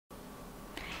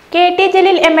KT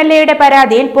Jaleel MLAയുടെ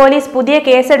പരാതിയിൽ police പുതിയ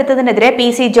കേസെടുത്തതിനെതിരെ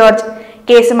PC George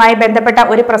കേസുമായി ബന്ധപ്പെട്ട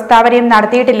ഒരു പ്രസ്താവനയും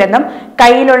നടത്തിയിട്ടില്ലെന്നും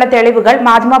കയ്യിലുള്ള തെളിവുകൾ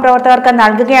മാധ്യമപ്രവർത്തകർക്ക്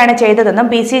നൽകുകയാണ് ചെയ്തതെന്നും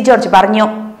PC ജോർജ് പറഞ്ഞു.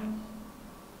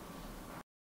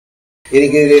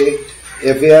 എനിക്കെതിരെ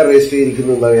FIR രജിസ്റ്റർ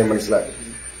ചെയ്തിരിക്കുന്നതെന്നാണ് ഞാൻ മനസ്സിലാക്കുന്നത്.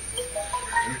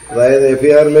 അതായത്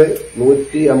FIRൽ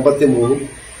 153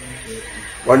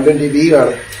 120B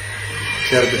ആണ്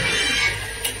ചേർത്തത്.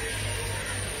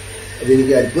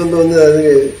 അതെനിക്ക് അല്പം തോന്നുന്നത്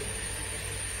അതിന്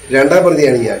രണ്ടാം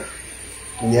പ്രതിയാണ്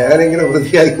ഞാനെങ്ങനെ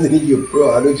പ്രതിയായിരുന്നു എനിക്ക് എപ്പോഴും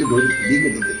ആലോചിച്ചിട്ട് ഒരു പിടി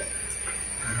കിട്ടുന്നില്ല.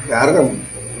 കാരണം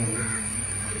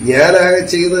ഞാനാകെ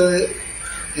ചെയ്തത്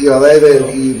അതായത്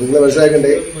നിങ്ങൾ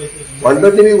മനസ്സിലാക്കണ്ടേ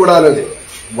 120B കൂടാതെ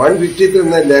 153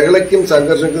 എന്ന ലഹളയ്ക്കും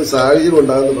സംഘർഷത്തിനും സാഹചര്യം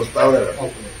ഉണ്ടാകുന്ന പ്രസ്താവന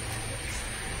നടത്തും.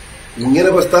 ഇങ്ങനെ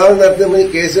പ്രസ്താവന നടത്തി നമ്മൾ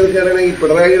കേസെടുക്കാനാണെങ്കിൽ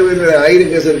പിണറായിയുടെ പേരിൽ 1000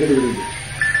 കേസെടുക്കേണ്ടി വരില്ല.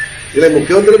 ഇതിലെ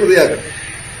മുഖ്യമന്ത്രി പ്രതിയാക്കട്ടെ.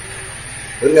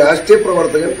 ഒരു രാഷ്ട്രീയ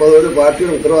പ്രവർത്തകൻ ഒരു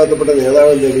പാർട്ടിയുടെ ഉത്തരവാദിത്തപ്പെട്ട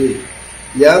നേതാവെന്ന നിലയിൽ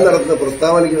ഞാൻ നടത്തുന്ന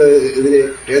പ്രസ്താവനയ്ക്കെതിരെ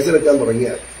കേസെടുക്കാൻ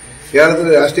തുടങ്ങിയാൽ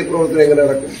കേരളത്തിലെ രാഷ്ട്രീയ പ്രവർത്തനം എങ്ങനെ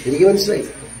നടക്കും എനിക്ക് മനസ്സിലായി.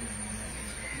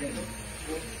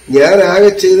 ഞാൻ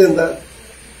ആകെ ചെയ്തെന്താ,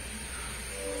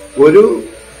 ഒരു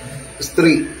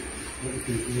സ്ത്രീ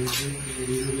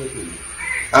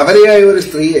അവരെയായ ഒരു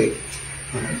സ്ത്രീയെ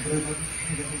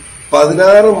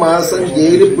 16 മാസം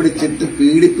ജയിലിൽ പിടിച്ചിട്ട്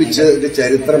പീഡിപ്പിച്ചതിന്റെ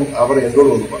ചരിത്രം അവർ എന്നോട്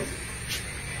വന്ന് പറഞ്ഞു.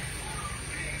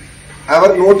 അവർ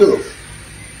നോട്ട് തന്നു.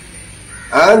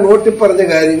 ആ നോട്ടിൽ പറഞ്ഞ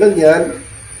കാര്യങ്ങൾ ഞാൻ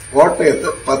കോട്ടയത്ത്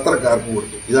പത്രക്കാർക്ക്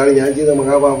കൊടുത്തു. ഇതാണ് ഞാൻ ചെയ്ത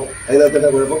മഹാഭാവം. അതിനകത്ത് തന്നെ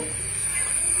കുഴപ്പം,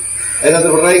 അതിനകത്ത്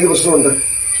പിണറായിക്ക് പ്രശ്നമുണ്ട്.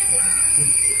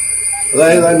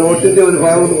 അതായത് ആ നോട്ടിന്റെ ഒരു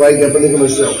ഭാഗം വായിക്കാം, അപ്പൊ നിങ്ങൾക്ക്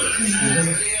മനസ്സിലാവും.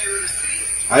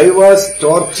 I was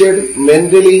tortured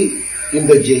mentally in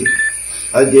the jail.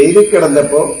 അത് ജയിലിൽ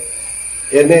കിടന്നപ്പോ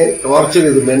എന്നെ ടോർച്ചർ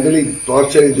ചെയ്തു, മെന്റലി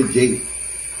ടോർച്ചർ ചെയ്ത് jail.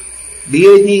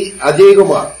 DIG Ajay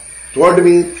Kumar told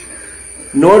me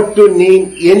not to name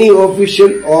any official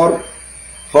or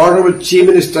honorable chief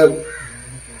minister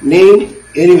name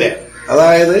anywhere.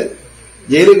 അതായത്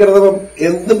ജയിലിൽ കിടന്നപ്പം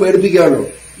എന്ത് പേടിപ്പിക്കാണോ,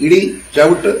 ഇടി,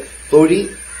 ചവിട്ട്, തൊഴി,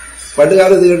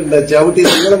 പണ്ടുകാലത്ത് കേട്ടിട്ടുണ്ട് ചവിട്ടി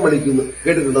നീളം വലിക്കുന്നു,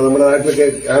 കേട്ടിട്ടുണ്ടോ? നമ്മുടെ നാട്ടിലൊക്കെ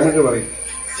ആമിട്ട് പറയും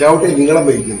ചവിട്ടി നീളം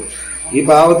വലിക്കുന്നു. ഈ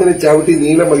പാവത്തിന് ചവിട്ടി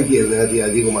നീളം വലിക്കുകയായിരുന്നു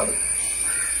അജയകുമാർ.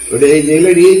 ഇവിടെ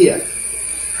ജയിലിലെ DIG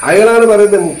അയാളാണ്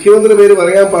പറയുന്നത് മുഖ്യമന്ത്രി പേര്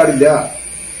പറയാൻ പാടില്ല,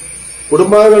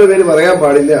 കുടുംബാംഗങ്ങളുടെ പേര് പറയാൻ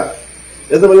പാടില്ല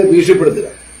എന്ന് പറഞ്ഞ് ഭീഷണിപ്പെടുത്തുക.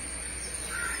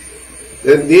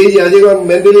 DIG Ajay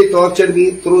mentally tortured me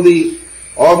through the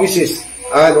offices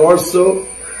and also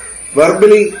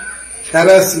verbally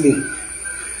harassed me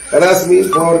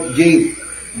for jail,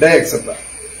 day, etc.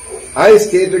 I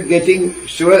stated getting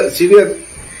severe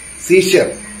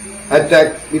seizure attack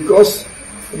because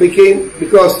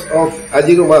of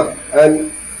Ajay Kumar and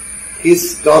his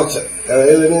torture.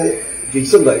 അതായത്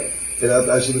ഫിക്സ് ഉണ്ടായി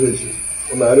ഇതിനകത്ത് ആശുപത്രി വെച്ച്.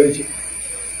 ഒന്ന് ആലോചിച്ച്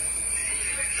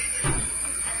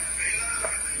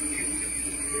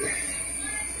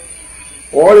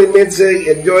all inmates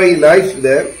enjoy life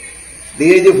there.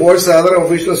 DIG forced other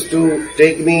officials to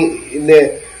take me in a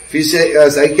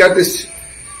psychiatrist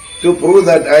to prove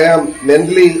that I am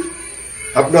mentally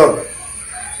abnormal.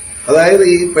 അതായത്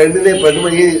ഈ പെൺമണി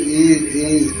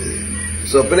ഈ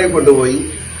സ്വപ്നെ കൊണ്ടുപോയി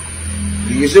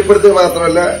ഭീഷണിപ്പെടുത്തുക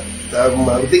മാത്രമല്ല,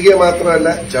 മർദ്ദിക്കുക മാത്രമല്ല,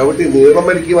 ചവിട്ടി നീളം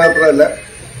വലിക്കുക മാത്രമല്ല,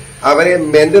 അവരെ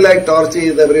മെന്റലായി ടോർച്ചർ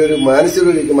ചെയ്ത് അവരെ ഒരു മാനസിക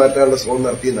രോഗിക്ക് മാറ്റാനുള്ള ശ്രമം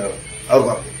നടത്തിയെന്നാണ് അവർ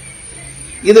പറഞ്ഞത്.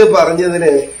 ഇത്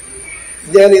പറഞ്ഞതിന്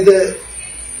ഞാനിത്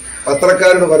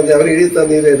പത്രക്കാരോട് പറഞ്ഞ് അവർ എഴുതി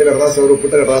തന്നത് എന്റെ കടലാസ്, അവർ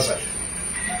ഒപ്പിട്ട കടലാസാണ്.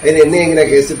 അതിന് എന്നെ എങ്ങനെ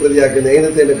കേസിൽ പ്രതിയാക്കുന്നത്,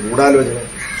 അതിനകത്ത് എന്റെ ഗൂഢാലോചന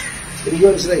എനിക്ക്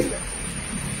മനസ്സിലായില്ല.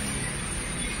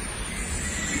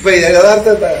 ഇപ്പൊ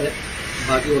യഥാർത്ഥം എന്താ,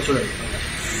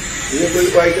 ഇത്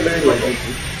വായിക്കേണ്ടത്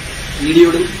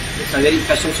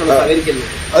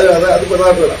അത്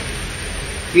പ്രധാനപ്പെട്ടതാണ്.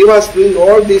 He was doing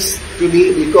all this to me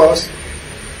because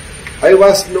I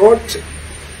was not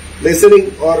listening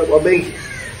or obeying.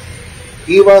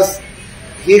 He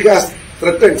has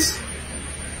threatened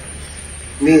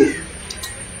me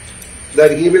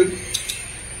that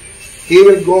he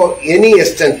will go any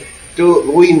extent to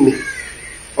ruin me.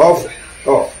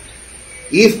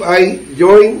 If I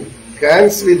join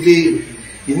hands with the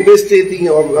investigating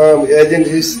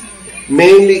agencies,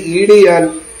 mainly ED and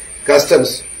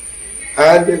customs,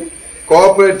 and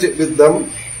cooperate with them,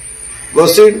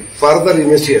 proceed further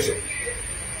investigation.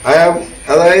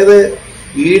 അതായത്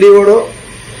EDയോടോ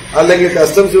അല്ലെങ്കിൽ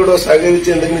കസ്റ്റംസിയോടോ സഹകരിച്ച്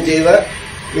എന്തെങ്കിലും ചെയ്താൽ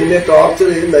നിന്നെ torture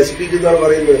ചെയ്ത് നശിപ്പിക്കുന്നതാണ്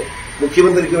പറയുന്നത്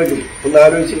മുഖ്യമന്ത്രിക്ക് വേണ്ടി. ഒന്ന്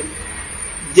ആലോചിച്ച്,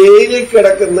 ജയിലിൽ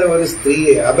കിടക്കുന്ന ഒരു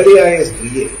സ്ത്രീയെ, അപരിയായ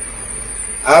സ്ത്രീയെ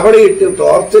അവിടെ ഇട്ട്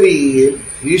ടോർച്ചർ ചെയ്യുകയും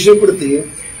ഭീഷണിപ്പെടുത്തുകയും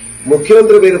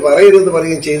മുഖ്യമന്ത്രി പേര് പറയരുതെന്ന്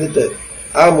പറയുകയും ചെയ്തിട്ട്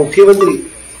ആ മുഖ്യമന്ത്രി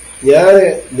ഞാൻ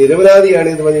നിരപരാധിയാണ്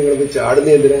എന്ന് പറഞ്ഞ് കിടന്ന് ചാടുന്ന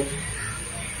എന്തിനാ?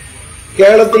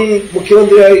 കേരളത്തിൽ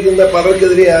മുഖ്യമന്ത്രിയായിരിക്കുന്ന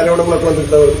പലർക്കെതിരെ ആരോപണങ്ങളൊക്കെ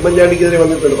വന്നിട്ടുണ്ട്. ഉമ്മൻചാണ്ടിക്കെതിരെ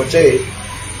വന്നിട്ടുണ്ട്. പക്ഷേ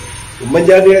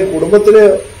ഉമ്മൻചാണ്ടിയുടെ കുടുംബത്തിന്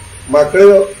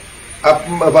മക്കളോ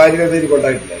ഭാര്യയുടെ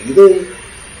കൊണ്ടായിട്ടില്ല. ഇത്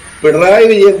പിണറായി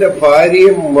വിജയന്റെ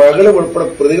ഭാര്യയും മകളും ഉൾപ്പെടെ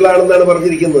പ്രതികളാണെന്നാണ്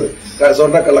പറഞ്ഞിരിക്കുന്നത്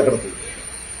സ്വർണ്ണക്കള്ളക്കടത്ത്.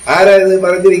 ആരായത്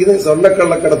പറഞ്ഞിരിക്കുന്നത്?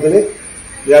 സ്വർണ്ണക്കള്ളക്കടത്തിന്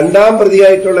 2ാം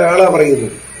പ്രതിയായിട്ടുള്ള ആളാ പറയുന്നത്.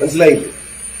 മനസ്സിലായില്ലേ?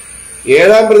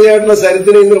 7ാം പ്രതിയായിട്ടുള്ള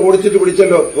സരിത്തിനെ ഇന്ന് ഓടിച്ചിട്ട്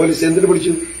പിടിച്ചല്ലോ പോലീസ്. എന്തിനു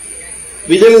പിടിച്ചു?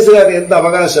 വിജിലൻസുകാരൻ എന്ത്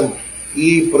അവകാശം ഈ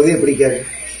പ്രതിയെ പിടിക്കാൻ?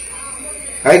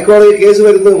 ഹൈക്കോടതി കേസ്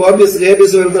വരുന്നത്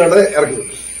ഹേബിയസ് വരുന്നതാണ് ഇറക്കി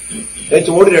വിട്ടു.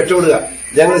 ചോടി രക്ഷപ്പെടുക,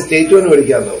 ഞങ്ങൾ സ്റ്റേറ്റ്മെന്റ്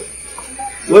മേടിക്കാമെന്നാവും.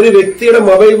 ഒരു വ്യക്തിയുടെ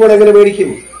മൊബൈൽ ഫോൺ എങ്ങനെ മേടിക്കും?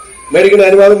 മേടിക്കുന്ന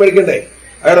അനുവാദം മേടിക്കണ്ടേ?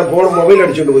 അയാളുടെ ഫോൺ മൊബൈൽ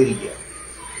അടിച്ചുകൊണ്ട് പോയിരിക്കുക.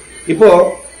 ഇപ്പോ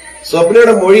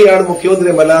സ്വപ്നയുടെ മൊഴിയാണ്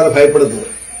മുഖ്യമന്ത്രിയെ വല്ലാതെ ഭയപ്പെടുന്നത്.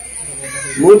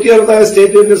 164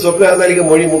 സ്റ്റേറ്റ്മെന്റിൽ സ്വപ്ന നൽകിയ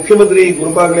മൊഴി മുഖ്യമന്ത്രിയെയും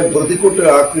കുടുംബാംഗങ്ങളെയും പ്രതിക്കൂട്ട്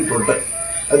ആക്കിയിട്ടുണ്ട്.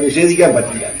 അത് നിഷേധിക്കാൻ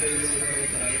പറ്റില്ല.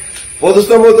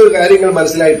 പൊതുസമൂഹത്തിൽ കാര്യങ്ങൾ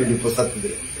മനസ്സിലായിട്ടുണ്ട്. ഇപ്പൊ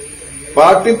സത്യത്തിൽ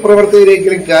പാർട്ടി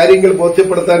പ്രവർത്തകരെങ്കിലും കാര്യങ്ങൾ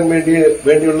ബോധ്യപ്പെടുത്താൻ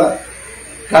വേണ്ടിയുള്ള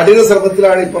കഠിന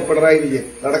ശ്രമത്തിലാണ് ഇപ്പൊ പിണറായി വിജയൻ.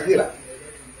 നടക്കില്ല.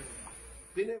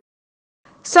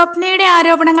 സ്വപ്നയുടെ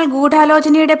ആരോപണങ്ങൾ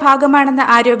ഗൂഢാലോചനയുടെ ഭാഗമാണെന്ന്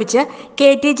ആരോപിച്ച്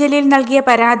KT ജലീൽ നൽകിയ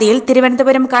പരാതിയിൽ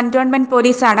തിരുവനന്തപുരം കന്റോൺമെന്റ്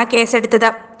പോലീസാണ് കേസെടുത്തത്.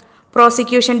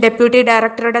 പ്രോസിക്യൂഷൻ ഡെപ്യൂട്ടി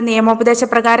ഡയറക്ടറുടെ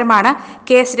നിയമോപദേശപ്രകാരമാണ്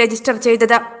കേസ് രജിസ്റ്റർ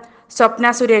ചെയ്തത്.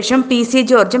 സ്വപ്ന സുരേഷും PC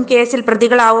ജോർജും കേസിൽ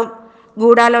പ്രതികളാവും.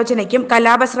 ഗൂഢാലോചനയ്ക്കും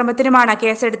കലാപശ്രമത്തിനുമാണ്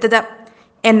കേസെടുത്തത്.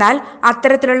 എന്നാൽ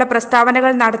അത്തരത്തിലുള്ള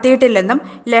പ്രസ്താവനകൾ നടത്തിയിട്ടില്ലെന്നും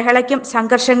ലഹളയ്ക്കും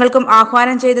സംഘർഷങ്ങൾക്കും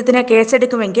ആഹ്വാനം ചെയ്തതിന്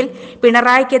കേസെടുക്കുമെങ്കിൽ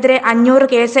പിണറായിക്കെതിരെ 500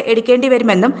 കേസ് എടുക്കേണ്ടി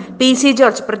വരുമെന്നും PC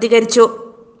ജോർജ് പ്രതികരിച്ചു.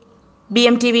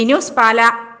 BMTV news, Pala.